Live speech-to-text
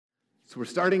So we're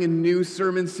starting a new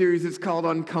sermon series. It's called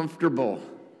Uncomfortable.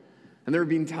 And there have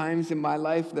been times in my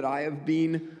life that I have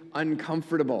been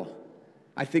uncomfortable.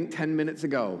 I think 10 minutes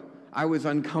ago, I was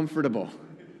uncomfortable.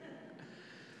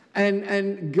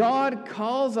 And God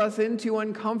calls us into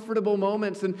uncomfortable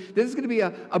moments. And this is going to be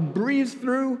a breeze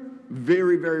through,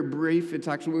 very, very brief. It's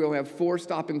actually, we only have 4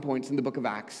 stopping points in the book of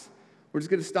Acts. We're just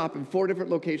going to stop in 4 different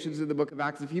locations in the book of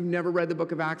Acts. If you've never read the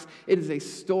book of Acts, it is a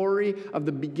story of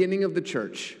the beginning of the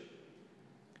church.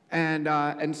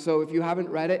 And so if you haven't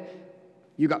read it,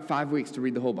 you got 5 weeks to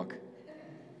read the whole book.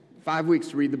 5 weeks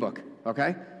to read the book,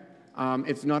 okay?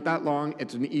 It's not that long.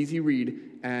 It's an easy read,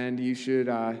 and you should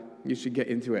get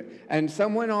into it. And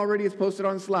someone already has posted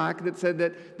on Slack that said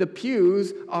that the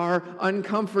pews are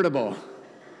uncomfortable.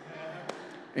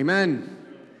 Amen.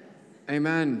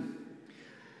 Amen.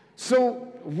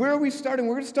 So where are we starting?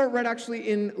 We're going to start right actually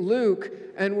in Luke,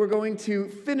 and we're going to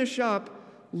finish up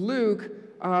Luke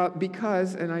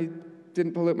because, and I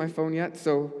didn't pull out my phone yet,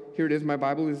 so here it is. My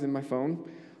Bible is in my phone.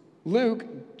 Luke,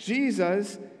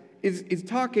 Jesus is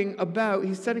talking about,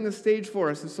 he's setting the stage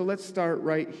for us, and so let's start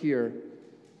right here.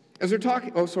 As they're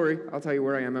talking, I'll tell you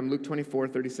where I am. I'm Luke 24,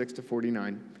 36 to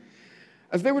 49.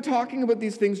 As they were talking about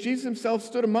these things, Jesus himself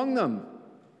stood among them.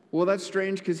 Well, that's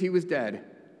strange because he was dead.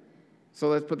 So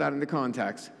let's put that into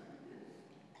context.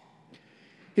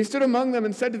 He stood among them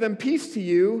and said to them, "Peace to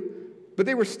you." But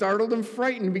they were startled and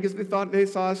frightened because they thought they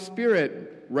saw a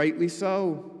spirit. Rightly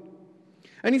so.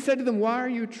 And he said to them, "Why are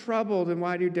you troubled, and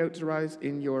why do your doubts arise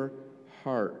in your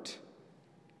heart?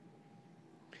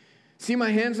 See my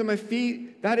hands and my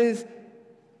feet, it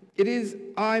is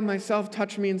I myself.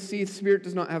 Touch me and see. The spirit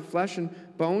does not have flesh and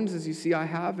bones, as you see I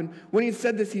have." And when he had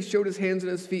said this, he showed his hands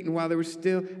and his feet, and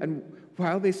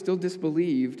while they still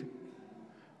disbelieved,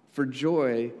 for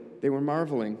joy they were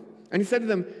marveling. And he said to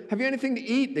them, "Have you anything to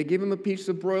eat?" They gave him a piece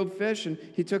of broiled fish, and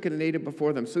he took it and ate it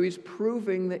before them. So he's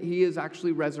proving that he is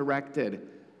actually resurrected.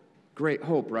 Great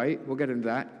hope, right? We'll get into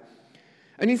that.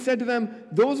 And he said to them,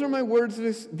 these are my words that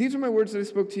I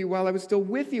spoke to you while I was still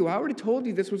with you. I already told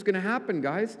you this was going to happen,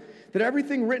 guys, that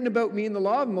everything written about me in the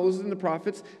law of Moses and the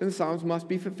prophets and the Psalms must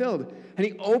be fulfilled. And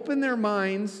he opened their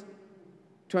minds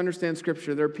to understand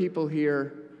Scripture. There are people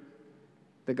here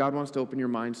that God wants to open your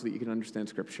mind so that you can understand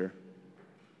Scripture.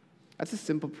 That's a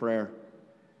simple prayer.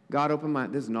 God, open my...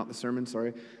 This is not the sermon,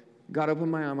 sorry. God,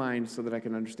 open my mind so that I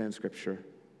can understand Scripture.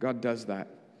 God does that.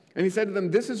 And he said to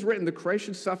them, "This is written, the Christ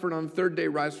should suffer and on the third day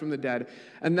rise from the dead,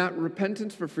 and that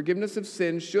repentance for forgiveness of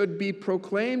sins should be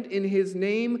proclaimed in his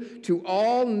name to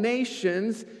all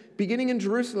nations, beginning in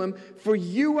Jerusalem. For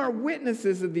you are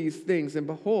witnesses of these things. And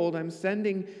behold, I'm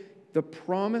sending the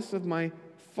promise of my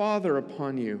Father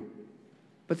upon you.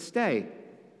 But stay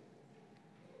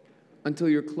until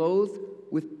you're clothed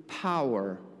with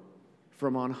power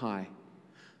from on high."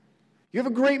 You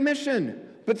have a great mission,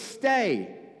 but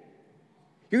stay.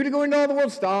 You're going to go into all the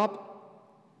world.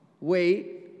 Stop. Wait.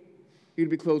 You're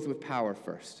going to be clothed with power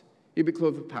first. You'll be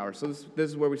clothed with power. So this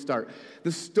is where we start.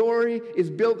 The story is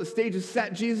built. The stage is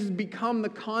set. Jesus has become the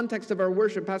context of our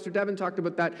worship. Pastor Devin talked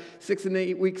about that 6 and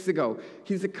 8 weeks ago.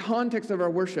 He's the context of our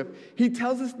worship. He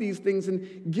tells us these things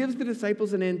and gives the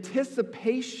disciples an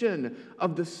anticipation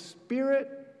of the Spirit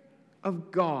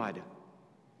of God.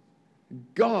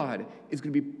 God is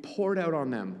going to be poured out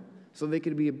on them so they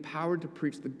can be empowered to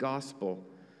preach the gospel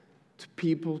to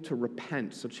people, to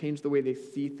repent, so change the way they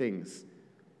see things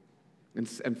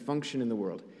and function in the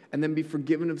world, and then be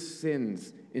forgiven of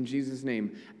sins in Jesus'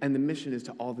 name. And the mission is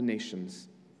to all the nations.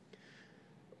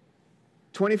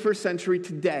 21st century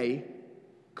today,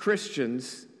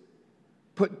 Christians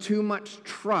put too much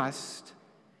trust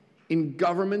in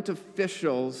government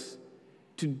officials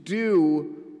to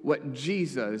do what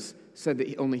Jesus said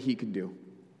that only he could do.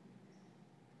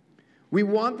 We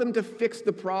want them to fix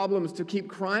the problems, to keep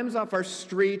crimes off our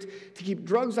street, to keep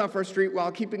drugs off our street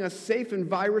while keeping us safe and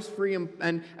virus-free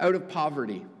and out of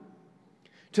poverty.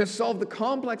 To solve the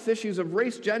complex issues of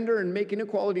race, gender, and make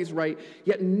inequalities right.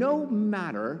 Yet no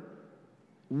matter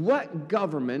what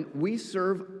government we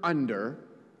serve under,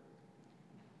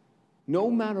 no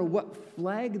matter what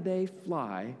flag they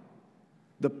fly,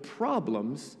 the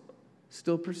problems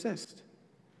still persist.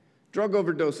 Drug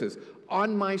overdoses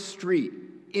on my street.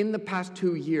 In the past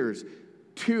 2 years,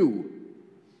 2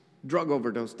 drug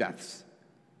overdose deaths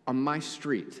on my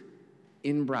street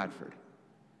in Bradford.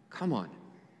 Come on.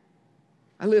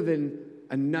 I live in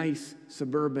a nice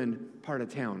suburban part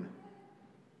of town.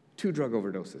 2 drug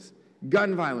overdoses.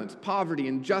 Gun violence, poverty,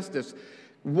 injustice,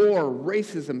 war,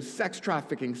 racism, sex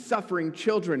trafficking, suffering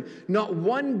children. Not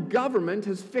one government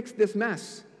has fixed this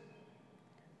mess.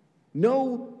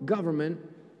 No government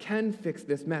can fix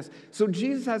this mess. So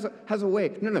Jesus has a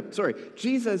way.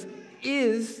 Jesus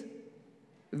is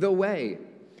the way.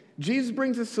 Jesus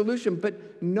brings a solution,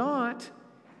 but not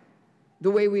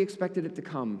the way we expected it to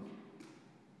come.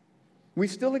 We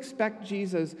still expect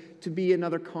Jesus to be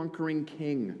another conquering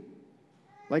king,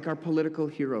 like our political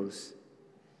heroes.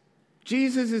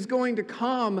 Jesus is going to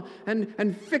come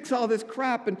and fix all this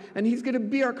crap, and he's going to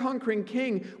be our conquering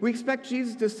king. We expect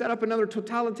Jesus to set up another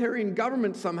totalitarian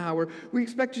government somehow, or we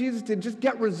expect Jesus to just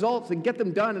get results and get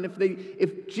them done. And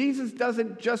if Jesus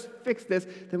doesn't just fix this,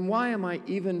 then why am I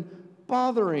even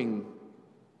bothering?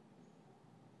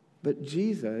 But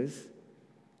Jesus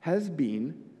has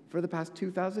been, for the past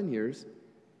 2,000 years,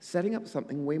 setting up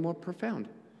something way more profound,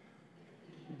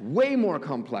 way more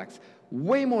complex,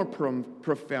 way more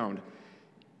profound.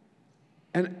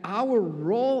 And our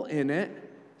role in it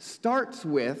starts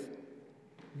with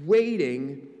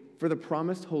waiting for the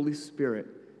promised Holy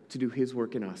Spirit to do his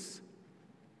work in us.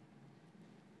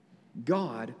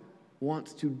 God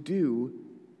wants to do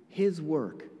his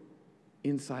work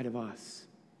inside of us.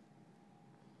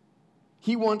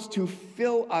 He wants to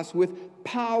fill us with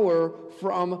power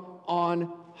from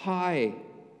on high.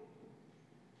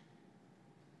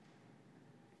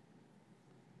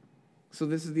 So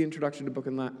this is the introduction to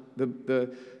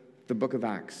the book of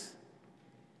Acts.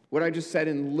 What I just said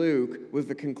in Luke was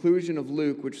the conclusion of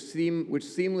Luke, which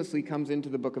seamlessly comes into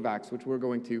the book of Acts, which we're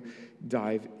going to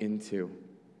dive into.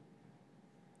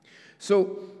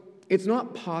 So it's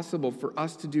not possible for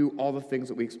us to do all the things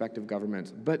that we expect of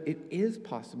governments, but it is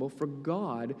possible for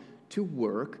God to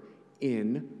work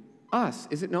in us,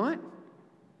 is it not?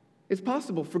 It's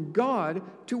possible for God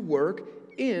to work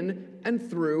in and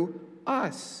through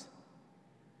us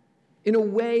in a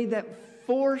way that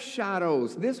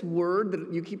foreshadows. This word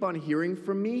that you keep on hearing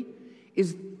from me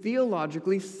is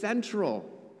theologically central.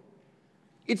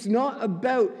 It's not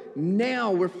about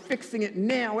now, we're fixing it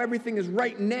now, everything is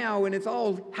right now, and it's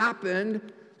all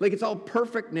happened, like it's all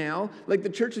perfect now, like the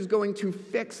church is going to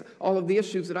fix all of the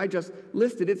issues that I just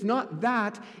listed. It's not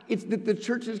that. It's that the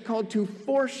church is called to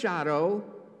foreshadow.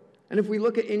 And if we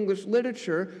look at English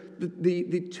literature,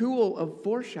 the tool of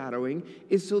foreshadowing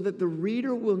is so that the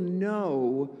reader will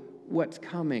know what's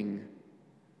coming.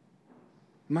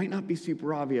 Might not be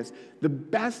super obvious. The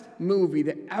best movie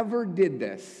that ever did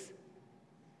this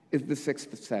is The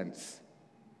Sixth Sense.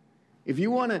 If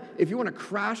you want a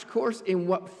crash course in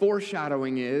what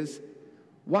foreshadowing is,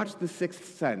 watch The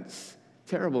Sixth Sense.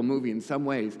 Terrible movie in some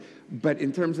ways, but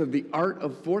in terms of the art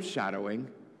of foreshadowing,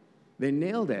 they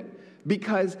nailed it.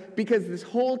 Because this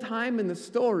whole time in the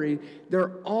story, there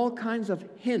are all kinds of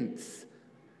hints,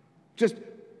 just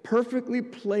perfectly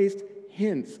placed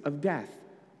hints of death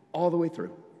all the way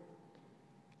through.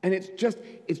 And it's just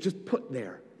put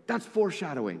there. That's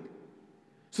foreshadowing.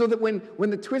 So that when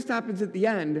the twist happens at the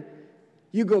end,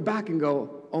 you go back and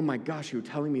go, oh my gosh, you were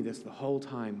telling me this the whole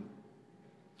time.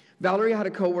 Valerie had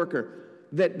a coworker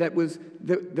that was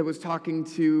talking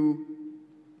to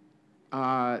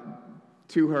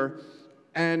her,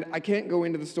 and I can't go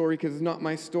into the story because it's not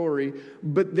my story,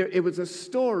 but it was a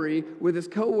story where this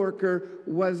coworker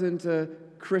wasn't a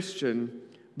Christian,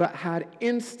 but had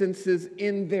instances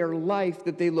in their life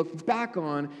that they looked back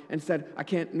on and said, I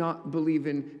can't not believe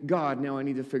in God, now I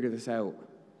need to figure this out.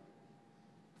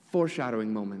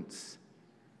 Foreshadowing moments,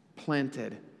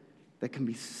 planted, that can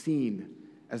be seen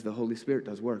as the Holy Spirit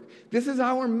does work. This is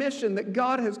our mission, that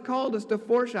God has called us to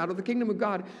foreshadow the kingdom of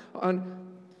God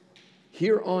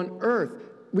here on earth.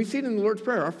 We see it in the Lord's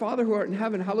Prayer. Our Father who art in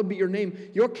heaven, hallowed be your name.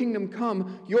 Your kingdom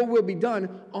come, your will be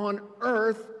done on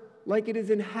earth like it is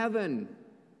in heaven.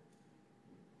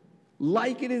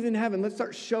 Like it is in heaven. Let's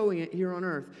start showing it here on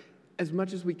earth as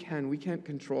much as we can. We can't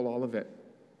control all of it.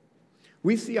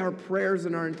 We see our prayers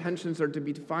and our intentions are to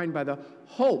be defined by the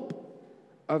hope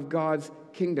of God's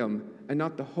kingdom and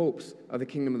not the hopes of the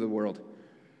kingdom of the world.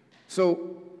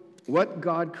 So what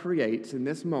God creates in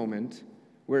this moment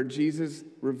where Jesus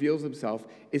reveals himself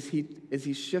is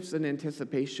he shifts an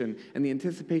anticipation. And the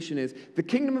anticipation is the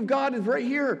kingdom of God is right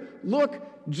here.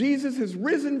 Look, Jesus has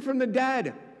risen from the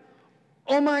dead.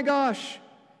 Oh my gosh,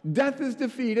 death is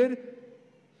defeated.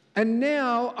 And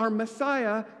now our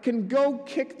Messiah can go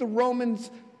kick the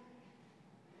Romans'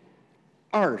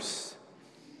 arse.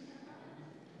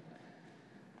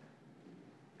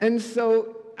 And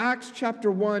so Acts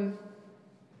chapter 1,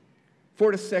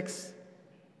 4-6,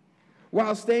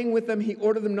 while staying with them, he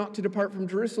ordered them not to depart from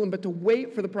Jerusalem, but to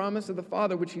wait for the promise of the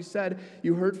Father, which he said,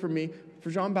 you heard from me. For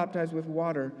John baptized with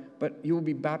water, but you will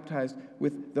be baptized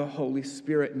with the Holy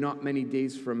Spirit not many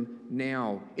days from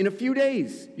now. In a few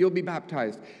days, you'll be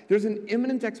baptized. There's an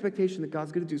imminent expectation that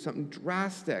God's going to do something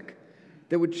drastic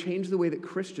that would change the way that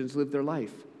Christians live their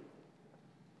life.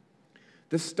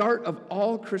 The start of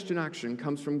all Christian action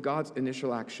comes from God's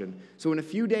initial action. So in a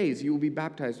few days, you will be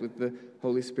baptized with the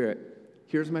Holy Spirit.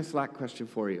 Here's my Slack question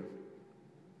for you.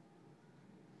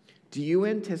 Do you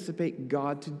anticipate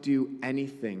God to do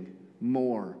anything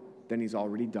more than he's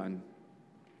already done?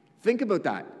 Think about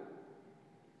that.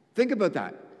 Think about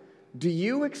that. Do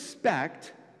you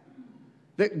expect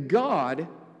that God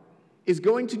is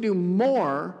going to do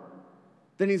more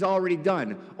than he's already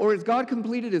done? Or has God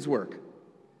completed his work?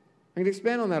 I'm going to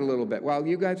expand on that a little bit while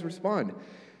you guys respond.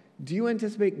 Do you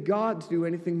anticipate God to do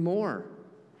anything more?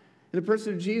 In the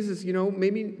person of Jesus,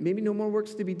 maybe no more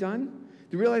works to be done.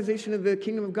 The realization of the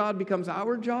kingdom of God becomes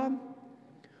our job.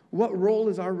 What role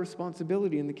is our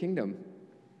responsibility in the kingdom?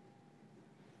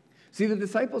 See, the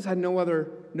disciples had no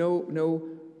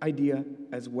idea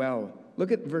as well.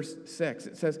 Look at verse 6.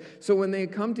 It says, so when they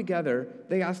had come together,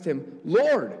 they asked him,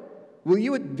 Lord, will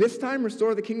you at this time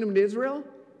restore the kingdom to Israel?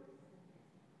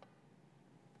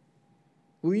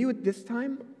 Will you at this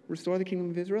time restore the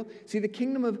kingdom of Israel? See, the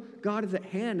kingdom of God is at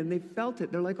hand, and they felt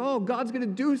it. They're like, oh, God's going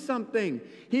to do something.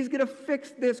 He's going to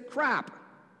fix this crap.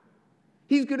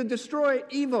 He's going to destroy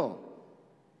evil.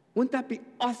 Wouldn't that be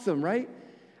awesome, right?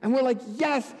 And we're like,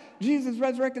 yes, Jesus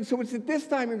resurrected, so it's at this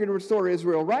time you're going to restore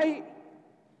Israel, right?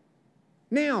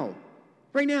 Now.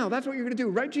 Right now. That's what you're going to do,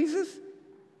 right, Jesus?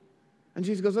 And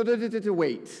Jesus goes,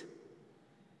 wait.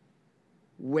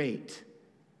 Wait.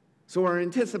 So our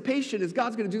anticipation is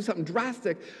God's going to do something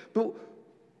drastic. But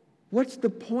what's the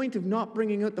point of not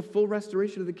bringing out the full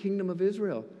restoration of the kingdom of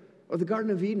Israel or the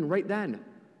Garden of Eden right then?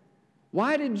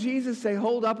 Why did Jesus say,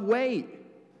 hold up, wait?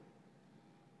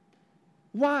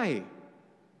 Why?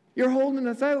 You're holding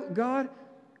us out, God.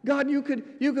 God, you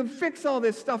could fix all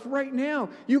this stuff right now.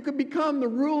 You could become the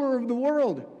ruler of the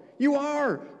world. You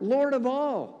are Lord of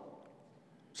all.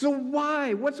 So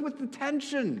why? What's with the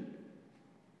tension?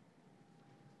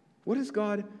 What is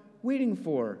God waiting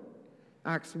for?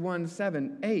 Acts 1,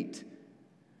 7, 8.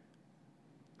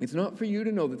 It's not for you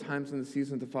to know the times and the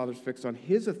seasons the Father's fixed on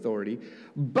his authority,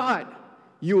 but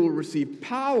you will receive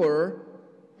power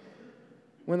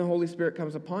when the Holy Spirit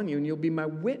comes upon you, and you'll be my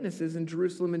witnesses in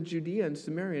Jerusalem and Judea and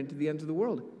Samaria and to the ends of the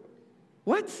world.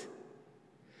 What?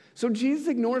 So Jesus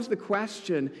ignores the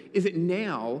question, is it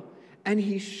now? And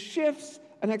he shifts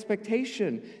an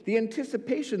expectation. The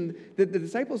anticipation that the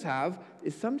disciples have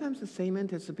is sometimes the same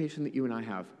anticipation that you and I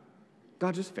have.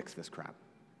 God, just fix this crap.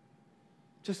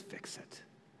 Just fix it.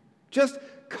 Just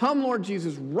come, Lord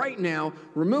Jesus, right now,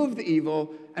 remove the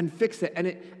evil and fix it. And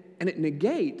it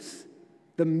negates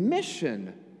the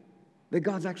mission that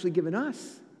God's actually given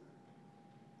us.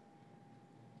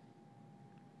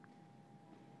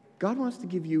 God wants to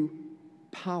give you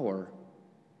power.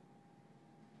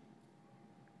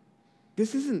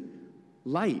 This isn't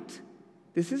light.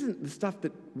 This isn't the stuff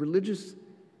that religious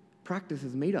practice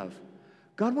is made of.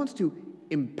 God wants to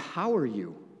empower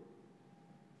you.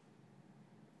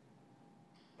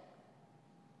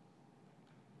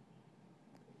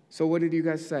 So what did you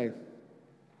guys say?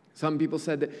 Some people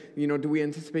said that, do we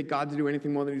anticipate God to do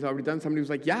anything more than he's already done? Somebody was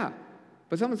like, yeah.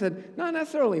 But someone said, not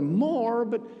necessarily more,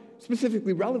 but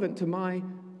specifically relevant to my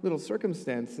little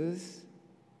circumstances.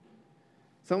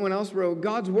 Someone else wrote,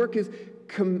 God's work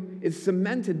is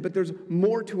cemented, but there's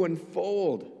more to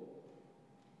unfold.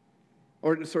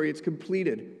 It's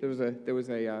completed. There was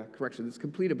a correction. It's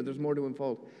completed, but there's more to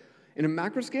unfold. In a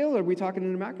macro scale, are we talking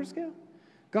in a macro scale?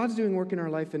 God's doing work in our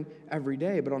life in every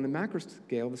day, but on the macro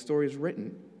scale, the story is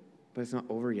written, but it's not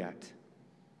over yet.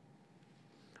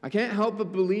 I can't help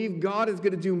but believe God is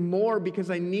going to do more because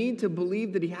I need to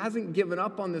believe that he hasn't given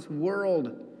up on this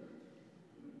world.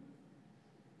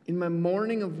 In my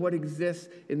mourning of what exists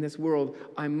in this world,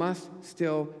 I must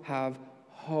still have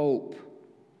hope.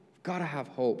 I've got to have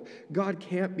hope. God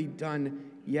can't be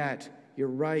done yet. You're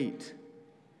right.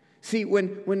 See,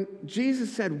 when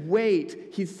Jesus said, wait,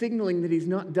 he's signaling that he's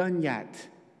not done yet.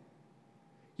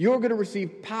 You're going to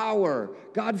receive power.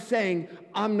 God's saying,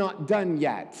 I'm not done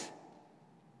yet.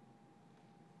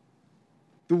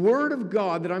 The word of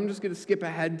God that I'm just going to skip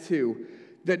ahead to,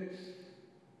 that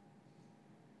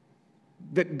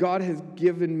God has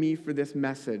given me for this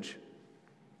message.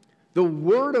 The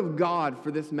word of God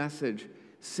for this message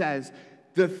says,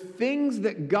 the things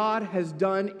that God has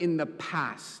done in the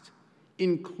past,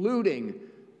 including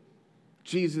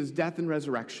Jesus' death and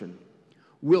resurrection,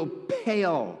 will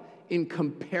pale in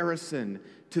comparison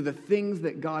to the things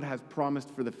that God has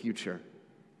promised for the future.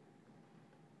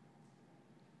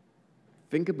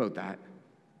 Think about that.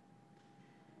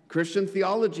 Christian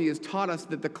theology has taught us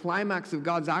that the climax of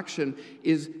God's action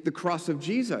is the cross of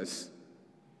Jesus.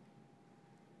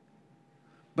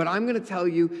 But I'm going to tell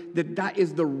you that that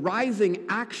is the rising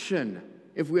action,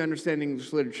 if we understand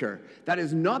English literature. That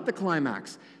is not the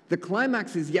climax. The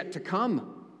climax is yet to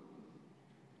come.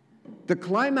 The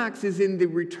climax is in the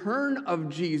return of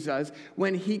Jesus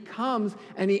when he comes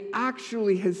and he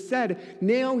actually has said,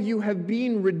 now you have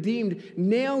been redeemed.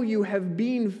 Now you have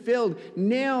been filled.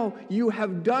 Now you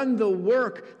have done the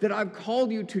work that I've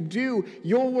called you to do.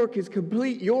 Your work is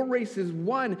complete. Your race is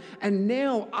won. And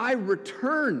now I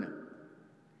return.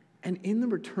 And in the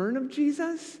return of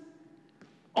Jesus,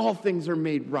 all things are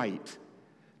made right.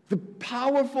 The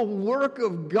powerful work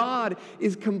of God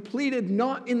is completed,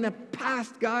 not in the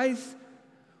past, guys.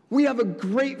 We have a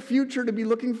great future to be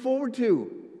looking forward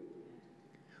to.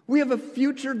 We have a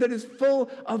future that is full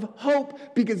of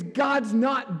hope because God's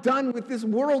not done with this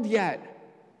world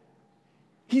yet.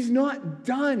 He's not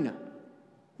done.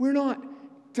 We're not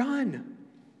done.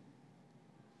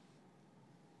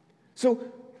 So,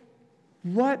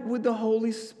 what would the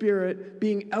Holy Spirit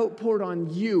being outpoured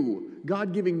on you,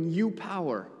 God giving you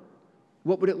power,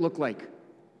 what would it look like?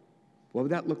 What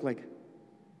would that look like?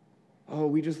 Oh,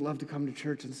 we just love to come to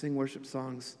church and sing worship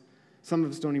songs. Some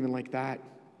of us don't even like that.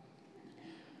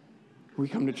 We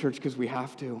come to church because we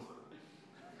have to.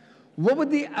 What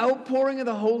would the outpouring of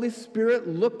the Holy Spirit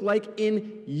look like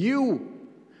in you?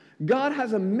 God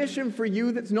has a mission for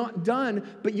you that's not done,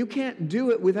 but you can't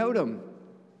do it without him.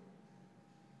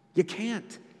 You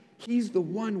can't. He's the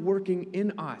one working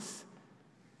in us.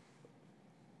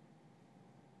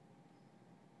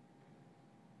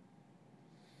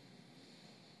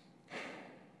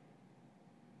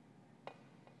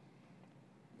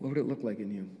 What would it look like in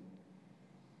you?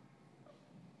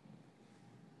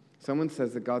 Someone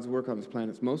says that God's work on this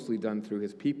planet is mostly done through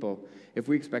his people. If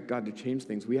we expect God to change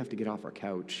things, we have to get off our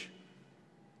couch.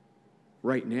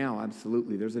 Right now,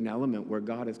 absolutely, there's an element where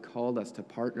God has called us to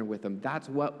partner with him. That's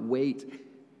what wait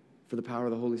for the power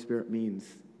of the Holy Spirit means.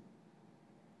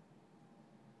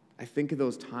 I think of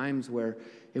those times where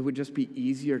it would just be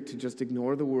easier to just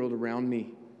ignore the world around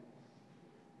me.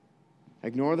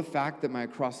 Ignore the fact that my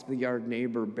across-the-yard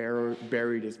neighbor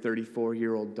buried his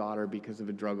 34-year-old daughter because of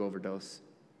a drug overdose.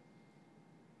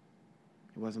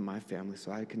 It wasn't my family,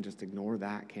 so I can just ignore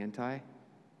that, can't I?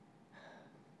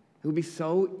 It would be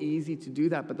so easy to do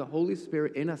that, but the Holy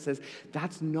Spirit in us says,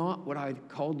 that's not what I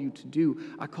called you to do.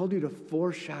 I called you to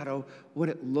foreshadow what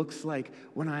it looks like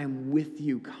when I am with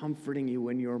you, comforting you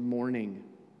in your mourning.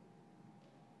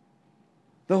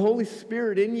 The Holy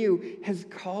Spirit in you has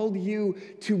called you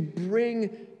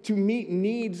to meet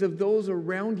needs of those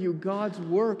around you. God's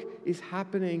work is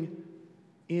happening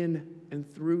in and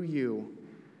through you.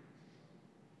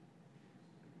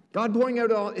 God pouring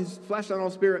out all his flesh on all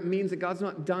spirit means that God's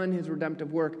not done his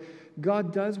redemptive work.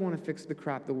 God does want to fix the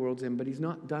crap the world's in, but he's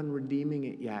not done redeeming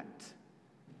it yet.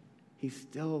 He's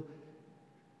still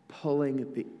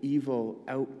pulling the evil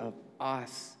out of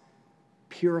us,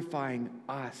 purifying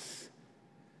us,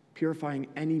 purifying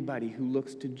anybody who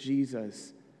looks to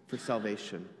Jesus for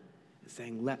salvation.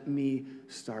 Saying, let me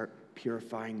start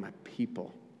purifying my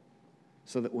people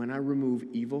so that when I remove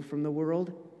evil from the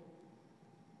world,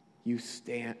 you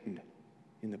stand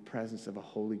in the presence of a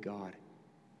holy God.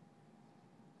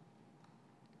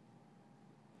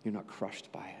 You're not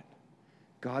crushed by it.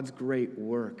 God's great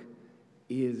work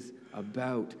is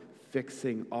about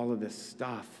fixing all of this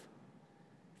stuff.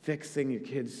 Fixing your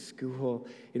kids' school,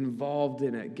 involved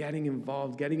in it, getting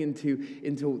involved, getting into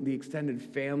the extended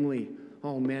family.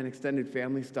 Oh man, extended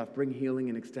family stuff. Bring healing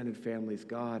in extended families.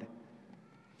 God,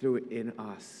 through it in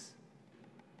us.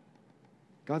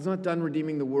 God's not done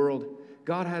redeeming the world.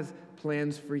 God has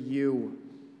plans for you.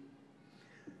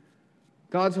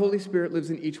 God's Holy Spirit lives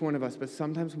in each one of us, but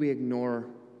sometimes we ignore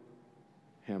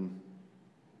him.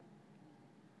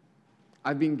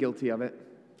 I've been guilty of it.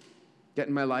 Get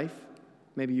in my life.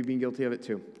 Maybe you've been guilty of it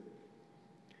too.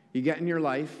 You get in your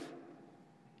life,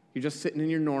 you're just sitting in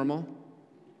your normal,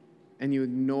 and you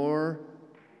ignore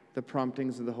the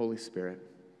promptings of the Holy Spirit.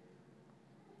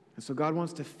 And so God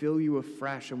wants to fill you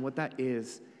afresh, and what that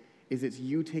is it's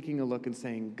you taking a look and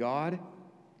saying, God,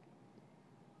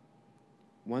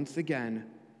 once again,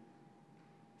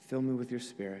 fill me with your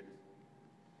Spirit.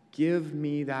 Give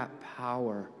me that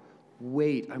power.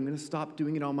 Wait, I'm going to stop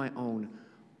doing it on my own.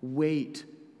 Wait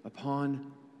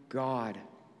upon God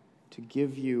to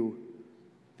give you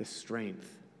the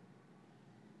strength.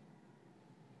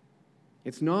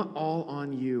 It's not all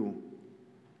on you.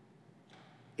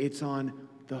 It's on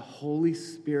the Holy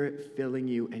Spirit filling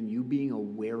you and you being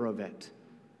aware of it.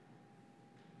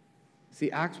 See,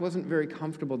 Acts wasn't very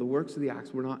comfortable. The works of the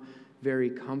Acts were not very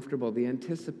comfortable. The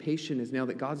anticipation is now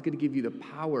that God's going to give you the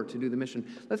power to do the mission.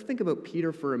 Let's think about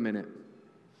Peter for a minute.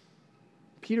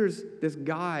 Peter's this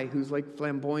guy who's like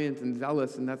flamboyant and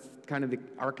zealous, and that's kind of the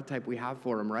archetype we have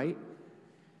for him, right?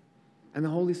 And the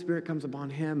Holy Spirit comes upon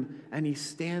him, and he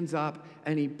stands up,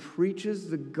 and he preaches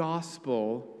the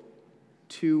gospel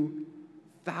to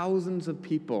thousands of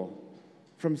people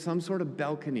from some sort of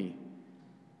balcony.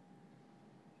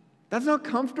 That's not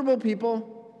comfortable,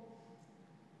 people.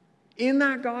 In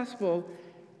that gospel,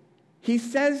 he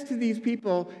says to these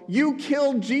people, you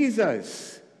killed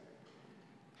Jesus.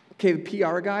 Okay, the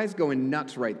PR guy's going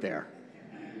nuts right there.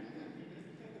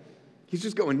 He's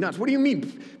just going nuts. What do you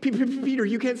mean? Peter,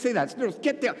 you can't say that. No,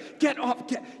 get down. Get off.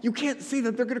 You can't say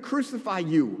that. They're going to crucify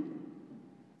you.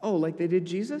 Oh, like they did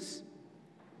Jesus?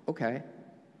 Okay.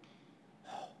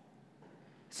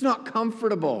 It's not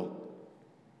comfortable.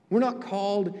 We're not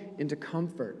called into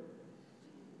comfort.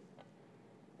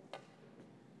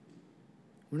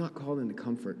 We're not called into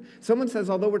comfort. Someone says,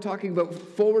 although we're talking about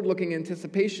forward-looking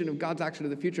anticipation of God's action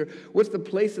in the future, what's the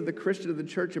place of the Christian of the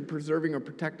church in preserving or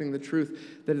protecting the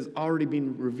truth that has already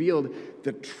been revealed?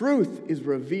 The truth is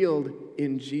revealed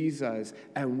in Jesus,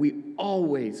 and we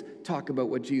always talk about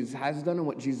what Jesus has done and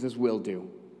what Jesus will do.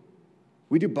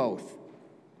 We do both,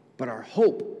 but our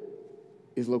hope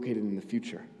is located in the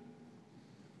future.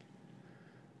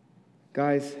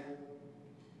 Guys,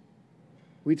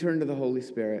 we turn to the Holy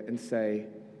Spirit and say,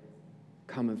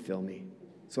 come and fill me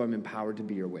so I'm empowered to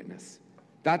be your witness.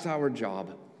 That's our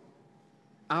job.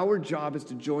 Our job is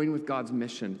to join with God's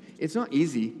mission. It's not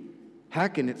easy.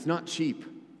 Heck, and it's not cheap.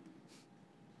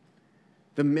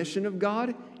 The mission of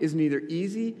God is neither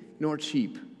easy nor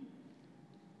cheap.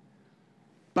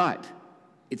 But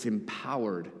it's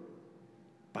empowered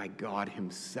by God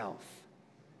himself.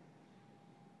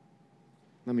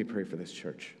 Let me pray for this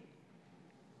church.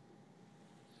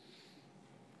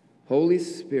 Holy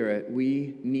Spirit,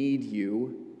 we need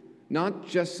you, not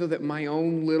just so that my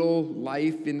own little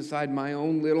life inside my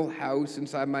own little house,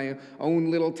 inside my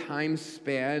own little time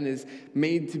span is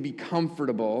made to be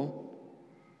comfortable,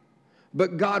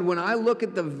 but God, when I look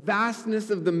at the vastness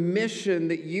of the mission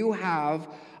that you have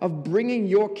of bringing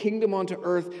your kingdom onto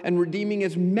earth and redeeming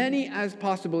as many as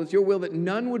possible, it's your will that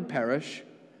none would perish,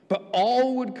 but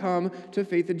all would come to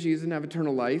faith in Jesus and have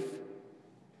eternal life.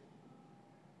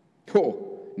 Cool.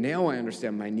 Now I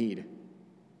understand my need.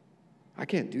 I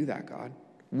can't do that, God.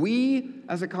 We,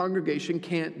 as a congregation,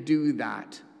 can't do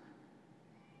that.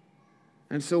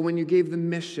 And so when you gave the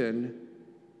mission,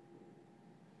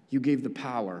 you gave the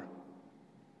power.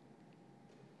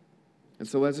 And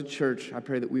so as a church, I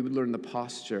pray that we would learn the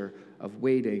posture of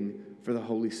waiting for the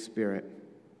Holy Spirit.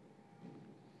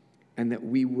 And that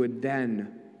we would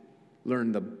then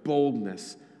learn the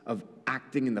boldness of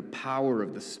acting in the power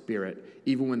of the Spirit,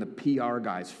 even when the PR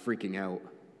guy's freaking out.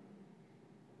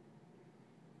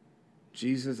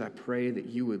 Jesus, I pray that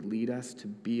you would lead us to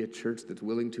be a church that's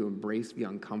willing to embrace the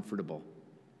uncomfortable,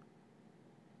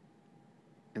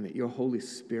 and that your Holy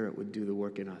Spirit would do the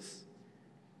work in us.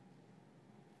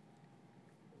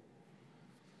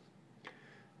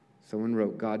 Someone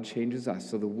wrote, God changes us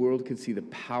so the world could see the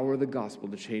power of the gospel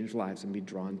to change lives and be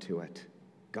drawn to it.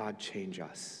 God, change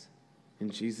us. In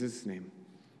Jesus' name,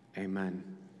 amen.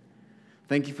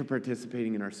 Thank you for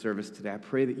participating in our service today. I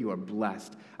pray that you are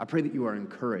blessed. I pray that you are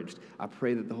encouraged. I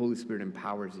pray that the Holy Spirit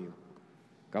empowers you.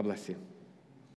 God bless you.